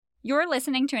You're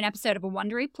listening to an episode of a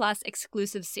Wondery Plus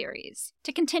exclusive series.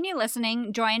 To continue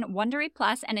listening, join Wondery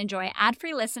Plus and enjoy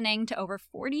ad-free listening to over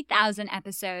 40,000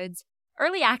 episodes,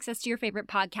 early access to your favorite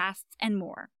podcasts, and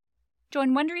more.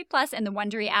 Join Wondery Plus in the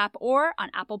Wondery app or on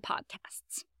Apple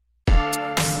Podcasts.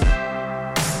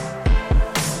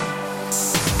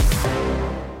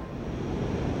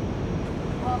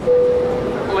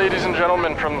 Ladies and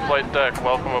gentlemen from the flight deck,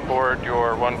 welcome aboard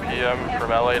your 1 p.m. from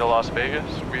LA to Las Vegas.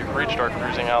 We've reached our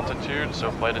cruising altitude,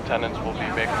 so flight attendants will be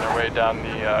making their way down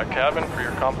the cabin for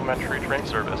your complimentary drink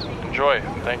service. Enjoy,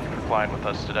 and thank you for flying with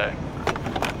us today.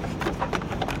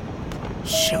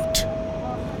 Shoot.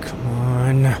 Come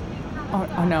on.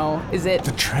 Oh no, is it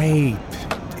The tray,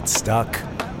 it's stuck.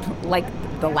 like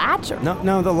the latch? Or...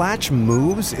 No, the latch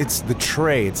moves. It's the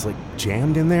tray. It's like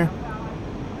jammed in there.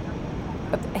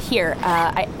 Here,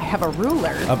 I have a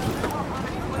ruler. A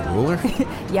ruler?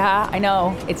 Yeah, I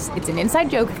know. It's an inside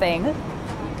joke thing.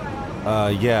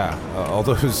 Yeah. All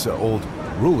those old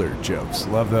ruler jokes.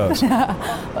 Love those.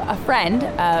 A friend,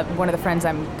 one of the friends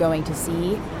I'm going to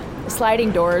see,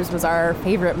 Sliding Doors was our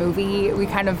favorite movie. We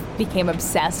kind of became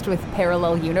obsessed with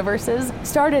parallel universes.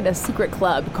 Started a secret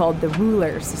club called the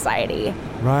Ruler Society.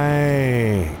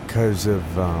 Right. Because of,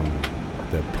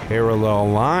 the parallel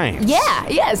lines.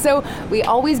 Yeah. So we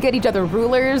always get each other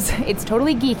rulers. It's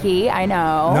totally geeky, I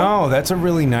know. No, that's a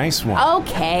really nice one.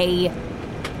 Okay.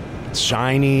 It's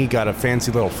shiny, got a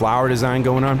fancy little flower design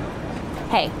going on.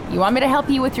 Hey, you want me to help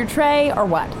you with your tray or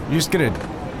what? You just gonna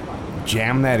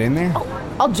jam that in there?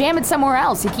 I'll jam it somewhere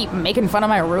else. You keep making fun of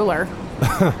my ruler.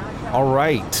 All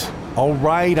right,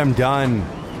 I'm done.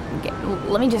 Okay,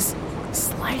 let me just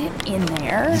slide it in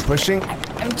there. You pushing?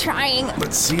 I'm trying.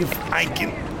 Let's see if I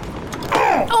can.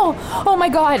 Oh my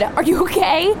God. Are you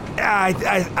okay?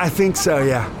 I think so,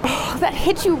 yeah. Oh, that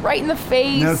hit you right in the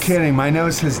face. No kidding, my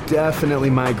nose has definitely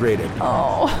migrated.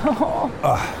 Oh.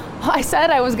 I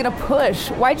said I was gonna push.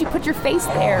 Why'd you put your face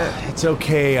there? It's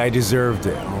okay, I deserved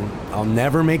it. I'll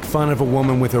never make fun of a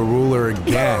woman with a ruler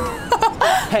again.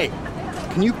 Hey,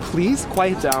 can you please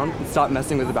quiet down and stop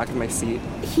messing with the back of my seat?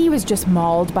 He was just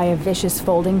mauled by a vicious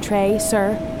folding tray,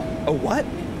 sir. A what?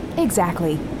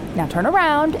 Exactly. Now turn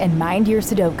around and mind your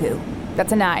Sudoku.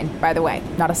 That's a 9, by the way,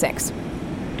 not a 6.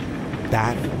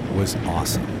 That was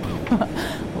awesome.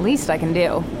 Least I can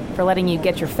do for letting you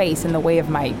get your face in the way of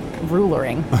my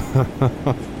rulering.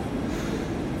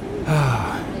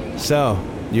 So,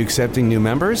 you accepting new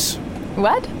members?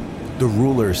 What? The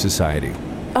Ruler Society.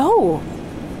 Oh,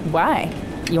 why?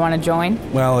 You want to join?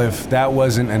 Well, if that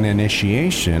wasn't an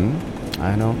initiation,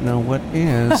 I don't know what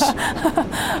is.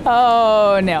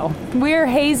 Oh, no. We're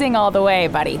hazing all the way,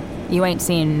 buddy. You ain't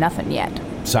seen nothing yet.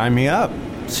 Sign me up.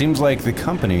 Seems like the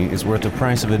company is worth the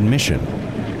price of admission.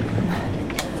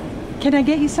 Can I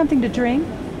get you something to drink?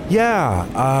 Yeah,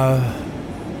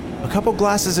 a couple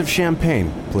glasses of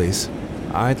champagne, please.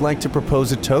 I'd like to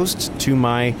propose a toast to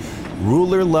my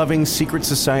ruler-loving secret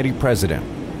society president.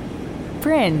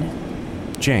 Bryn.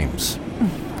 James.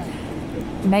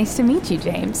 Nice to meet you,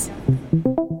 James.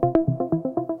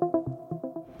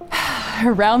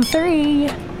 Round 3.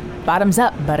 Bottoms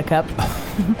up, buttercup.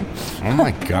 Oh my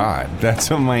God,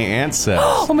 that's what my aunt says.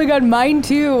 Oh my God, mine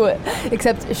too.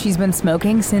 Except she's been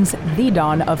smoking since the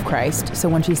dawn of Christ. So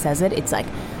when she says it, it's like,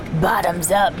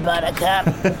 bottoms up, buttercup.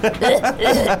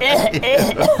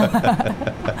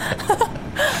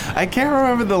 I can't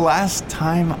remember the last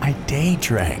time I day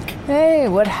drank. Hey,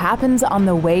 what happens on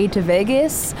the way to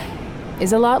Vegas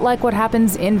is a lot like what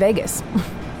happens in Vegas.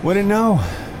 Wouldn't know.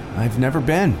 I've never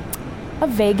been. A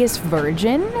Vegas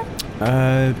virgin?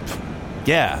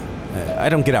 Yeah. I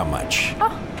don't get out much. Oh,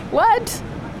 what?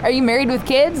 Are you married with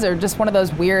kids or just one of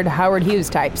those weird Howard Hughes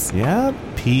types? Yeah,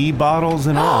 pee bottles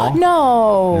and all.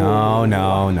 No.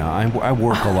 No. I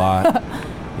work a lot.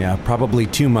 Yeah, probably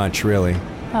too much, really.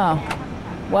 Oh.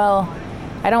 Well,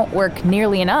 I don't work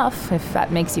nearly enough, if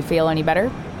that makes you feel any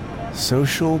better.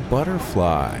 Social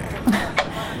butterfly.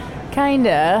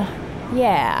 Kinda.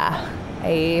 Yeah.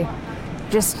 I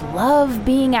just love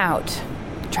being out,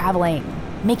 traveling,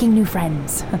 making new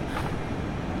friends.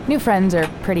 New friends are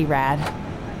pretty rad.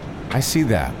 I see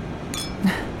that.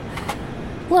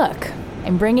 Look,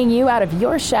 I'm bringing you out of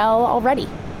your shell already.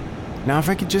 Now, if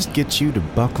I could just get you to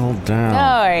buckle down.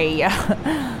 Oh,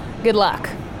 yeah. Good luck.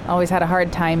 Always had a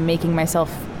hard time making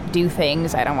myself do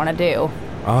things I don't want to do.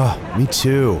 Oh, me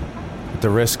too. At the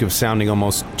risk of sounding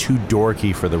almost too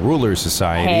dorky for the Ruler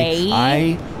Society, Hey.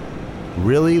 I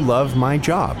really love my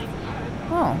job.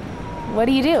 Oh, what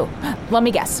do you do? Let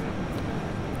me guess.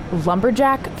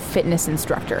 Lumberjack fitness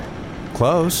instructor.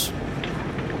 Close.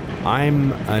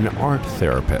 I'm an art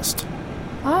therapist.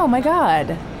 Oh my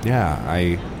god. Yeah,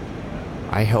 I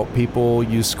I help people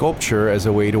use sculpture as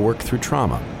a way to work through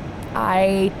trauma.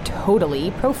 I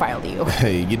totally profiled you.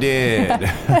 Hey, you did.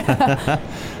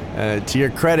 To your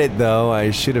credit, though,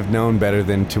 I should have known better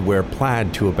than to wear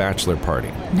plaid to a bachelor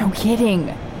party. No kidding.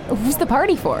 Who's the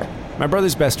party for? My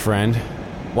brother's best friend.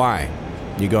 Why?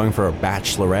 You going for a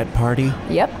bachelorette party?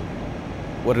 Yep.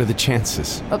 What are the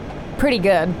chances? Pretty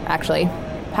good, actually.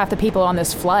 Half the people on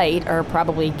this flight are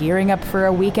probably gearing up for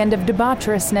a weekend of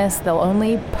debaucherousness they'll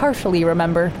only partially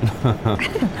remember.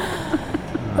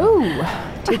 Ooh,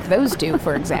 take those two,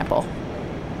 for example.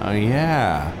 Oh,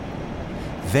 yeah.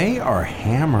 They are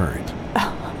hammered.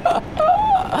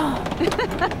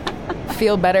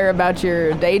 Feel better about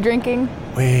your day drinking?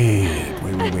 Wait.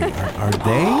 Are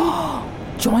they?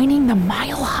 Joining the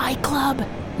Mile High Club?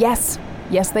 Yes,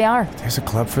 they are. There's a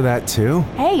club for that, too?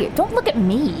 Hey, don't look at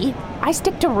me. I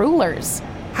stick to rulers.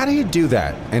 How do you do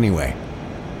that, anyway?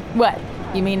 What?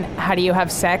 You mean, how do you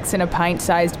have sex in a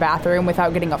pint-sized bathroom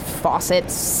without getting a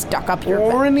faucet stuck up your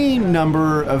Or any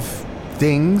number of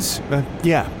things.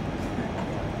 Yeah.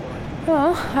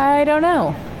 Well, I don't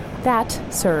know. That,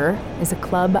 sir, is a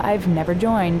club I've never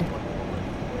joined.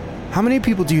 How many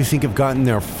people do you think have gotten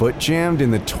their foot jammed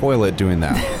in the toilet doing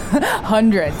that?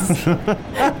 Hundreds.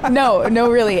 No,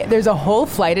 really. There's a whole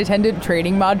flight attendant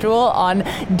training module on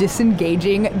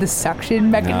disengaging the suction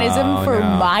mechanism for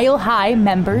Mile High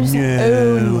members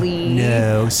only.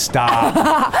 No, stop.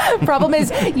 Problem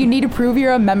is, you need to prove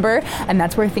you're a member, and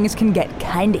that's where things can get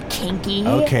kind of kinky.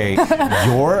 Okay,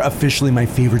 you're officially my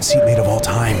favorite seatmate of all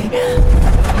time.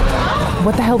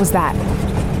 What the hell was that?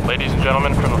 Ladies and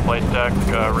gentlemen from the flight deck,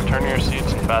 return to your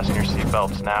seats and fasten your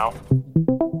seatbelts now.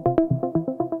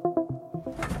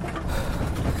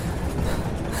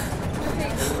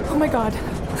 Oh my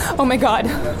god.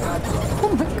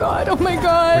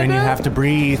 Bryn, you have to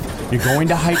breathe. You're going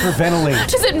to hyperventilate.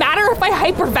 Does it matter if I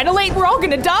hyperventilate? We're all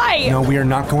gonna die. No, we are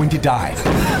not going to die.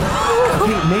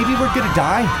 Okay, maybe we're gonna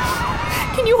die.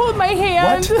 Can you hold my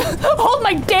hand? What? Hold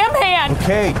my damn hand!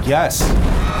 Okay, yes.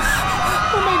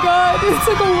 Oh my god, it's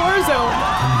like a war zone.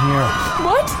 Come here.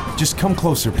 What? Just come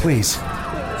closer, please.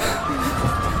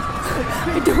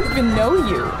 I don't even know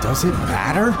you. Does it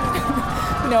matter?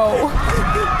 No.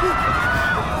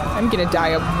 I'm gonna die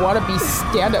a wannabe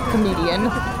stand-up comedian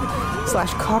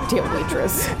 / cocktail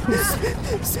waitress who's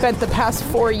spent the past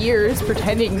 4 years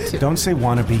pretending to... Don't say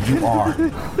wannabe, you are.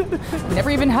 Never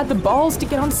even had the balls to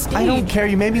get on stage. I don't care.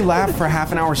 You made me laugh for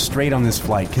half an hour straight on this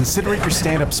flight. Consider it your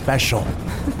stand-up special.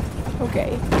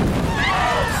 Okay.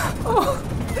 Oh,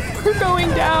 we're going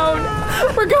down.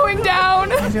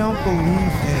 I don't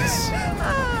believe this.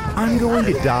 I'm going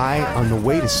to die on the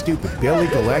way to stupid Billy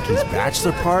Galecki's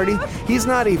bachelor party? He's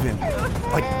not even,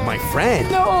 like, my friend.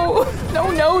 No.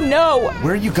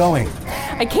 Where are you going?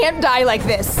 I can't die like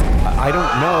this. I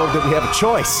don't know that we have a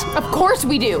choice. Of course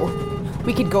we do.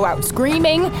 We could go out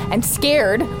screaming and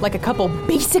scared like a couple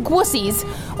basic wussies,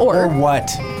 Or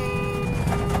what?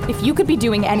 If you could be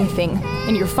doing anything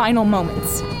in your final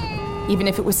moments, even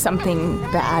if it was something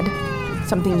bad,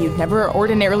 something you'd never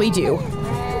ordinarily do,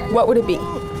 what would it be?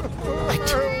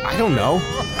 I don't know.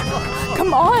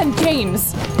 Come on,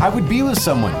 James. I would be with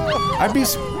someone. I'd be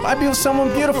with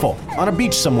someone beautiful on a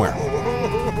beach somewhere.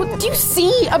 Well, do you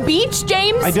see a beach,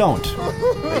 James? I don't.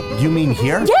 You mean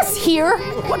here? Yes, here.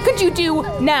 What could you do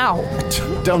now?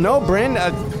 Don't know, Bryn.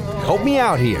 Help me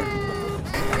out here.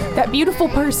 That beautiful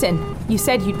person you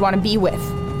said you'd want to be with.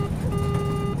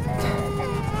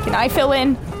 Can I fill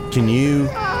in? Can you?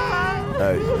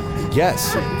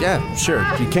 Yes. Yeah, sure,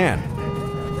 you can.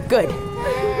 Good.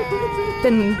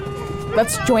 Then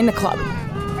let's join the club.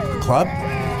 Club?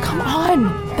 Come on,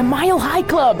 the Mile High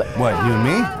Club. What, you and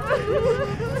me?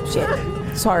 Shit.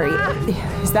 Sorry.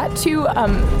 Is that too,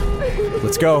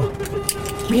 Let's go.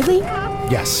 Really?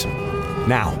 Yes.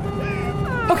 Now.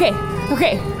 Okay,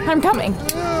 I'm coming.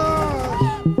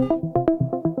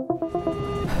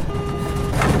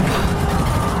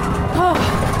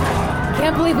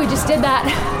 Can't believe we just did that.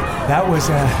 That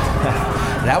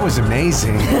was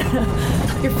amazing.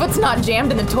 Your foot's not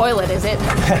jammed in the toilet, is it?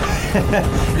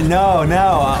 No,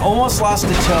 I almost lost a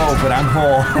toe, but I'm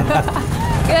whole.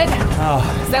 Good. Oh.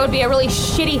 So that would be a really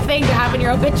shitty thing to have in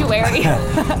your obituary.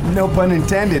 No pun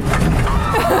intended.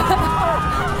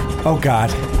 Oh, God.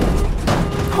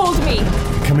 Hold me.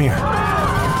 Come here.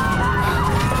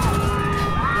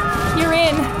 You're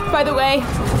in, by the way.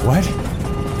 What?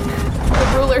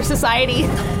 The Ruler Society.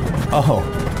 Oh,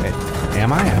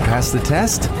 am I? I passed the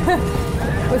test?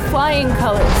 With flying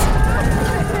colors.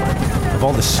 Of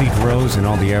all the seat rows and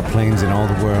all the airplanes in all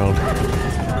the world,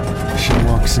 she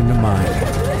walks into mine.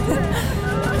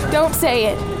 Don't say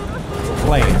it.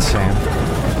 Play it, Sam.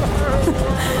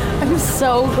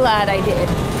 so glad I did.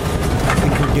 I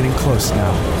think we're getting close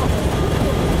now.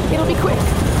 It'll be quick.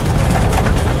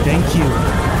 Thank you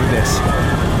for this.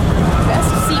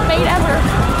 Best seatmate ever.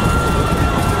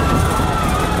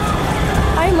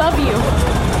 I love you.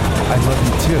 I love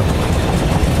you too.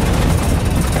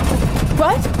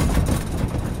 What?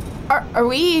 Are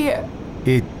we...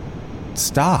 It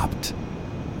stopped.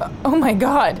 Oh my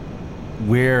god.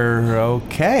 We're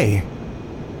okay.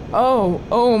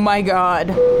 Oh my god.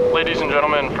 Ladies and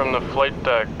gentlemen from the flight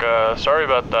deck, sorry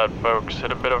about that, folks.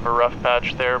 Hit a bit of a rough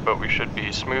patch there, but we should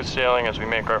be smooth sailing as we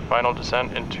make our final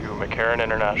descent into McCarran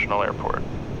International Airport.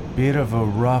 Bit of a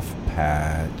rough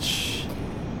patch.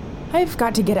 I've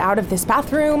got to get out of this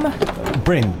bathroom.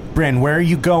 Bryn, where are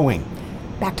you going?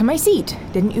 Back to my seat.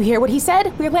 Didn't you hear what he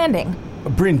said? We're landing.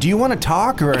 Bryn, do you want to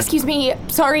talk or... Excuse me,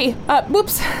 sorry.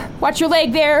 Whoops. Watch your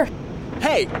leg there.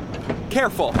 Hey,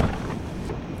 careful.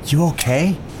 You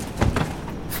okay?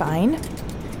 Fine.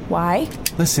 Why?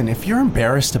 Listen, if you're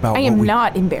embarrassed about I am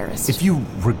not embarrassed. If you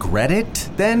regret it,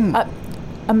 then...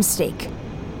 A mistake.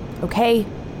 Okay?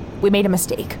 We made a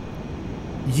mistake.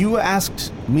 You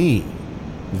asked me.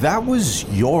 That was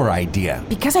your idea.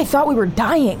 Because I thought we were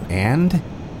dying. And?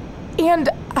 And...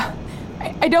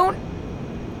 I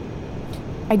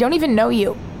don't even know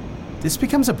you. This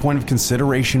becomes a point of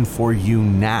consideration for you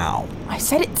now. I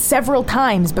said it several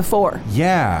times before.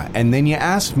 Yeah, and then you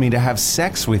asked me to have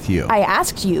sex with you. I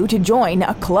asked you to join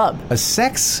a club. A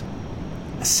sex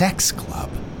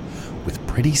club with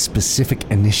pretty specific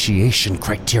initiation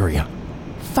criteria.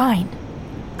 Fine.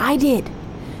 I did.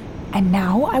 And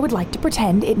now I would like to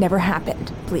pretend it never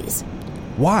happened, please.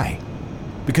 Why?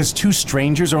 Because two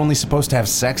strangers are only supposed to have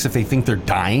sex if they think they're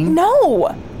dying?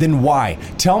 No! Then why?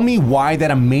 Tell me why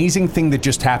that amazing thing that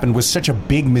just happened was such a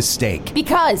big mistake.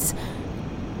 Because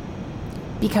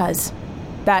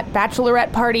that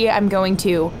bachelorette party I'm going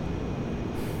to,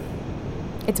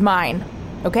 it's mine,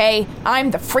 okay?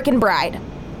 I'm the frickin' bride.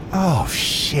 Oh,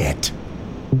 shit.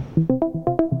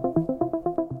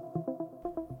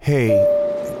 Hey,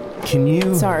 can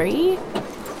you... Sorry?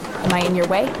 Am I in your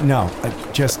way? No,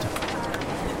 just...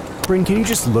 Bryn, can you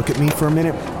just look at me for a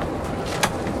minute?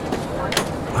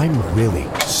 I'm really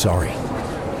sorry.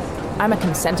 I'm a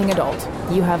consenting adult.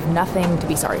 You have nothing to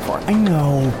be sorry for. I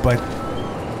know, but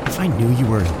if I knew you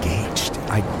were engaged,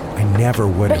 I never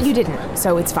would have. But you didn't,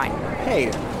 so it's fine.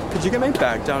 Hey, could you get my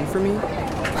bag down for me?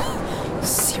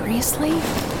 Seriously?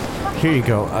 Here you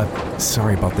go.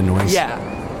 Sorry about the noise. Yeah.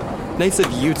 Nice of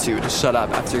you two to shut up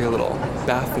after your little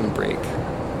bathroom break.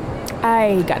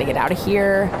 I gotta get out of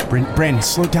here. Bryn,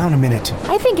 slow down a minute.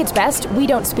 I think it's best we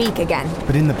don't speak again.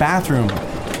 But in the bathroom,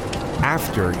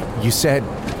 after, you said...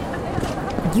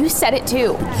 You said it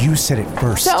too. You said it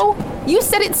first. So? You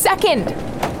said it second.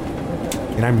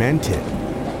 And I meant it.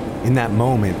 In that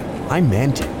moment, I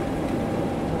meant it.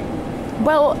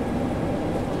 Well,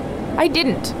 I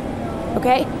didn't.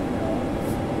 Okay?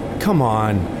 Come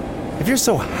on. If you're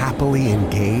so happily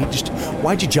engaged,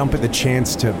 why'd you jump at the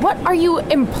chance to... What are you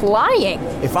implying?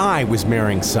 If I was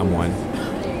marrying someone,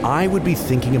 I would be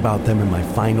thinking about them in my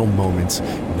final moments,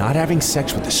 not having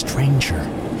sex with a stranger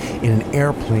in an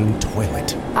airplane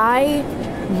toilet. I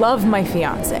love my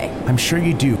fiance. I'm sure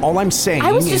you do. All I'm saying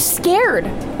I was just scared,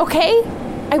 okay?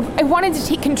 I wanted to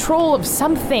take control of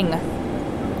something.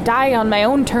 Die on my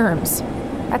own terms.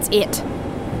 That's it.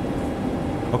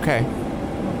 Okay.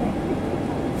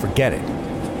 Forget it.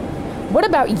 What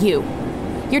about you?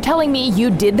 You're telling me you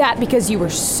did that because you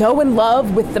were so in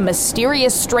love with the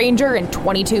mysterious stranger in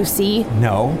 22C?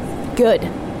 No. Good.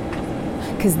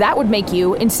 Because that would make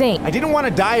you insane. I didn't want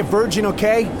to die a virgin,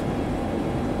 okay?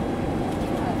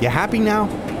 You happy now?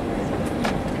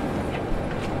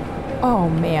 Oh,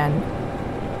 man.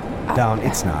 No,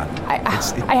 it's not.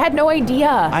 I had no idea.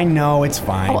 I know, it's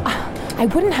fine. Oh, I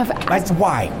wouldn't have...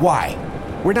 Why?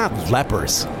 We're not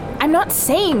lepers. I'm not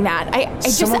saying that. I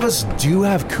just... Some of us do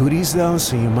have cooties, though,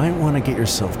 so you might want to get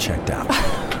yourself checked out.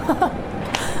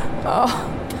 Oh.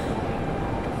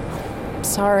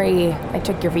 Sorry, I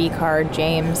took your V card,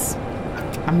 James.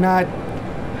 I'm not...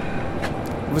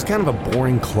 It was kind of a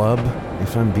boring club,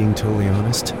 if I'm being totally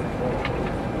honest.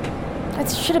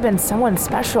 That should have been someone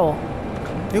special.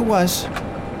 It was.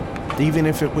 Even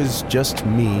if it was just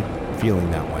me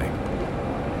feeling that way.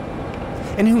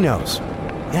 And who knows?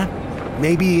 Yeah,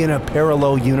 maybe in a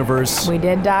parallel universe... We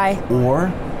did die?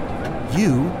 Or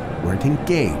you weren't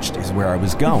engaged, is where I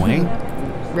was going.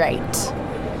 Right.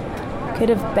 Could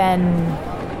have been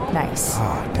nice.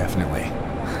 Ah, definitely.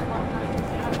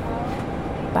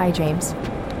 Bye, James.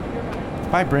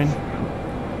 Bye, Bryn.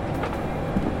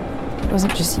 It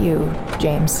wasn't just you,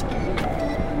 James.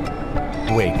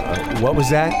 Wait, what was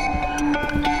that?